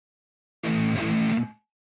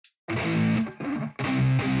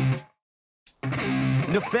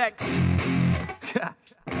Neffex.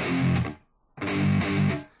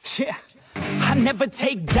 Yeah. I never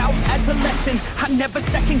take doubt as a lesson. I never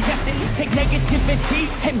second guess it. Take negativity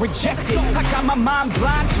and reject it. I got my mind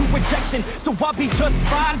blind to rejection, so I'll be just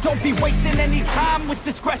fine. Don't be wasting any time with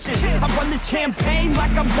discretion. I run this campaign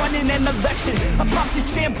like I'm running an election. I pop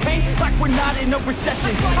this champagne like we're not in a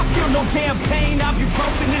recession. I feel no damn pain.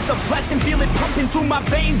 Ibuprofen is a blessing. Feel it pumping through my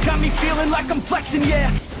veins. Got me feeling like I'm flexing,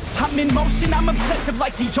 yeah. I'm in motion, I'm obsessive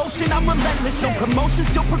like the ocean, I'm relentless. No promotion,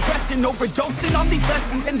 still progressing, overdosing on these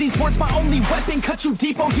lessons. And these words my only weapon, cut you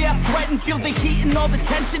deep, oh yeah, threaten. Feel the heat and all the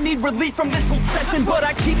tension, need relief from this whole session. But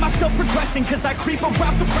I keep myself progressing, cause I creep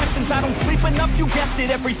around suppressants. I don't sleep enough, you guessed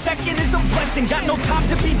it, every second is a blessing. Got no time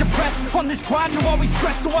to be depressed, on this grind you're always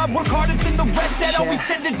stressed. So I work harder than the rest, that always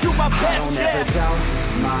said to do my best. I don't ever doubt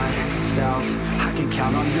myself, I can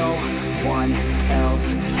count on no one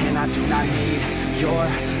else. And I do not need your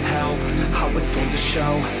help, I was told to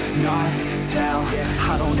show, not tell.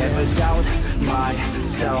 I don't ever doubt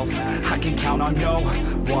myself, I can count on no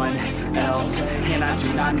one else. And I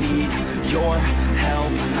do not need your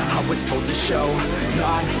help, I was told to show,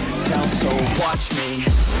 not tell. So watch me.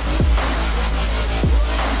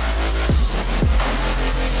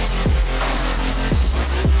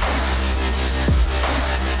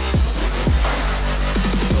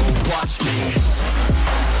 So watch me.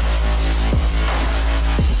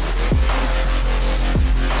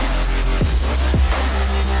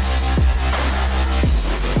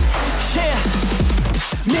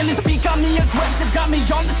 Man, this beat got me aggressive, got me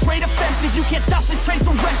on the straight offensive. You can't stop this straight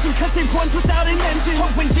direction, cause it runs without an engine. Oh,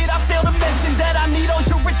 when did I fail to mention that I need all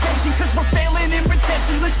your attention? Cause we're failing in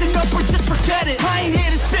retention, listen up or just forget it. I ain't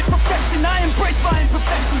here to spit perfection, I embrace my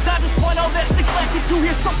imperfections. I just want all that's neglected to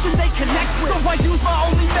hear something they connect with. So I use my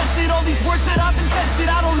only method, all these words that I've invested.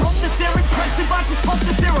 I don't hope that they're impressive, I just hope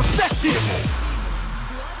that they're effective.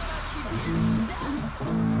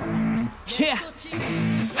 Yeah,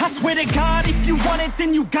 I swear to God, if you want it,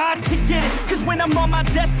 then you got to get it. Cause when I'm on my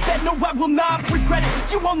deathbed, no, I will not regret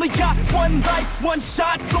it. You only got one life, one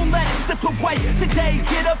shot, don't let it slip away. Today,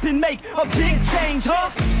 get up and make a big change, huh?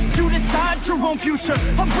 You decide your own future,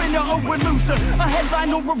 a winner or a loser, a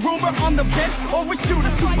headline or a rumor, on the bench or a shooter,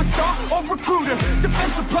 superstar or recruiter,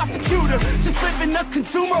 defensive prosecutor, just living a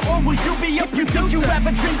consumer, or will you be a producer? If you have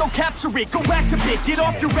a dream, go capture it, go activate, get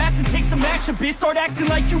off your ass and take some action, bitch. Start acting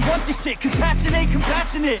like you want this shit, cause passion ain't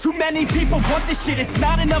compassionate. Too many people want this shit, it's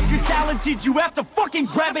not enough you're talented, you have to fucking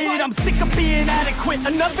grab it. I'm sick of being adequate,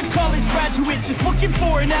 another college graduate, just looking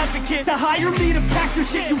for an advocate to hire me to pack your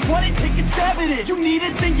shit. You want it, take a stab at it, you need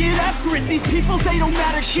it, then get after it. These people, they don't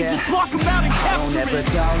matter, shit, just block them out and capture it. I don't ever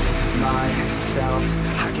doubt myself,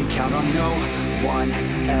 I can count on no one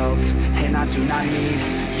else. And I do not need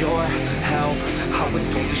your help, I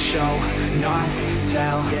was told to show, not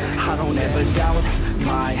tell. I don't ever doubt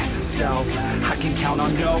myself, I can count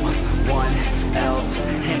on no one else.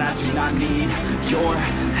 And I do not need your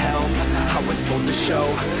help, I was told to show,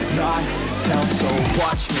 not tell. So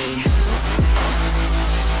watch me.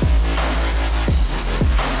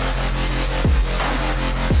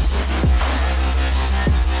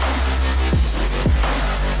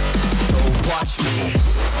 Watch me.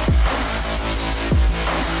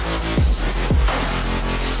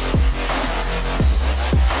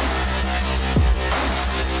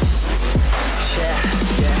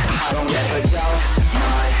 Yeah, I don't ever doubt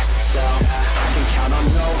myself, I can count on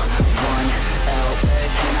no one else.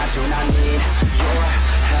 And I do not need your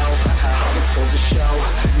help, I was told to show,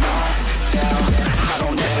 not tell. I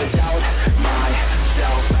don't ever doubt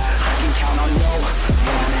myself, I can count on no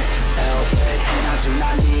one else. And I do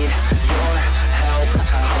not need your help,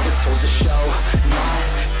 I was told to show, not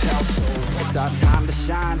tell. So it's our time to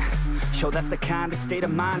shine. Yo, that's the kind of state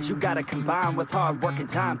of mind you gotta combine with hard work and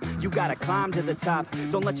time. You gotta climb to the top,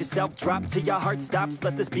 don't let yourself drop till your heart stops.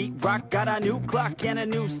 Let this beat rock, got a new clock and a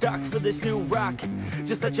new stock for this new rock.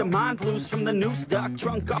 Just let your mind loose from the new stock,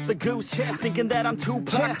 drunk off the goose, thinking that I'm too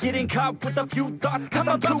pop, getting caught with a few thoughts cause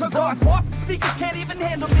I'm too lost. Off, the speakers can't even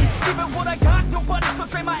handle me, even what I got, nobody's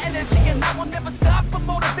gonna drain my energy. And I will never stop, I'm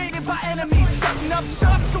motivated by enemies, setting up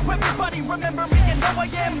shop so everybody remember me. And no, I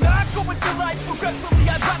am not going through life regretfully,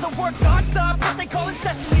 I'd rather work non-stop, what they call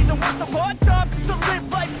incessantly, than work some hard job just to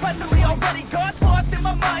live life presently. Already got lost in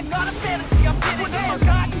my mind, not a fantasy, I'm getting with a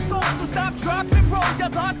forgotten soul. So stop, drop, and roll, you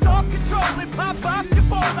lost all control and pop off your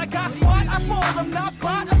ball. I got squat, I fold, I'm not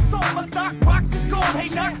bought, I'm sold. My stock rocks, it's gold, hey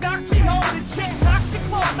knock, knock, she holding shit, toxic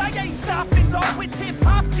clothes. I ain't stopping though, it's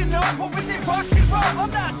hip-hop, you know, or is it rock and roll?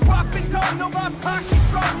 I'm not dropping down, no, my pocket's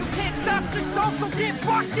strong. You can't stop the show, so get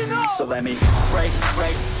rockin' on. So let me break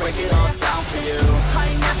it all down for you. I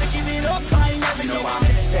ain't never giving up, I ain't never, you know I'm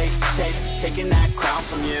taking that crown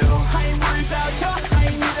from you. I ain't worried about you, I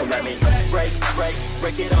ain't never. So let me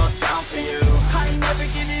break it all down for you. I ain't never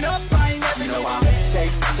giving up, I ain't never, you know I'm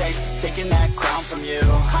taking that crown from you.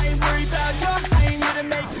 I ain't worried about you, I ain't here to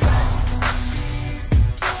make friends.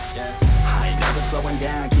 I ain't never slowing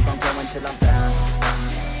down, keep on going till I'm down.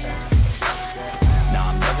 No,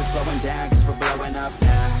 I'm never slowing down, cause we're blowing up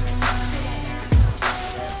now.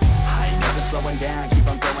 I ain't never slowing down, keep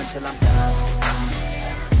on going till I'm down.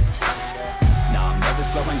 No, I'm never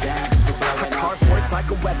slowing down, cause we're blowing up. Cardboard's like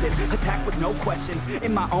a weapon, attack with no questions.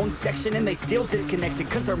 In my own section and they still disconnected,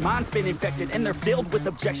 cause their mind's been infected and they're filled with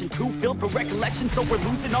objection, too filled for recollection. So we're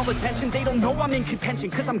losing all attention, they don't know I'm in contention,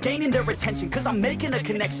 cause I'm gaining their attention, cause I'm making a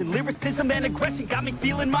connection. Lyricism and aggression got me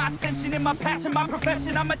feeling my ascension. In my passion, my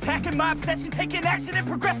profession, I'm attacking my obsession, taking action and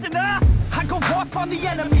progressing. I go off on the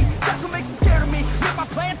enemy, that's what makes them scared of me. Make my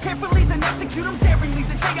plans carefully, then execute them daringly.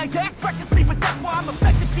 They say I act recklessly, but that's why I'm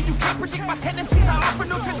effective. See, you can't predict my tendencies, I offer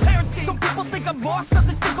no transparency. Some people think I'm lost,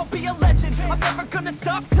 others think I'll be a legend. I'm never gonna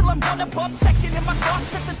stop till I'm one above second. And my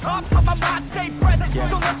thoughts at the top, but my mind stay present.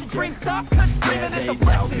 Don't let your dreams stop, cause dreaming is a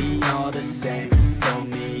blessing. They tell me all the same, told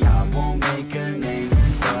me I won't make a name.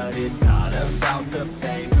 But it's not about the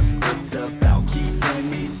fame, it's about keeping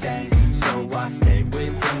me sane. So I stay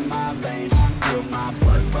within my lane, feel my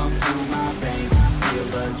blood pump through my veins. Feel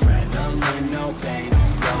adrenaline, no pain,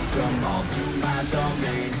 welcome all to my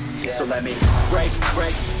domain. So let me break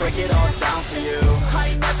it all down for you. I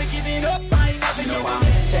ain't never giving up, I ain't never, you know I'm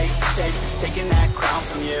taking that crown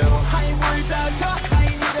from you. I ain't worried about you, I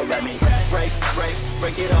ain't never. So let me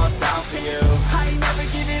break it all down for you. I ain't never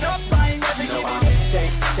giving up, I ain't never, you know I'm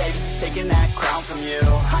taking that crown from you.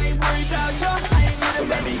 I ain't worried about you, I ain't never. So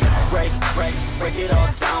let me break it all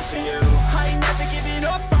down for you. I ain't never giving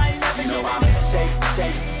up, I ain't never, you know I'm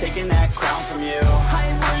taking that crown from you. I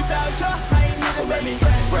ain't worried about you, I ain't never. So let me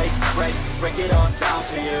break it all down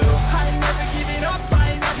for you. I ain't never giving up,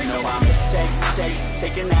 I ain't never, you know I'm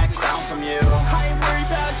taking that crown from you. I ain't worried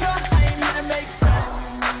about you.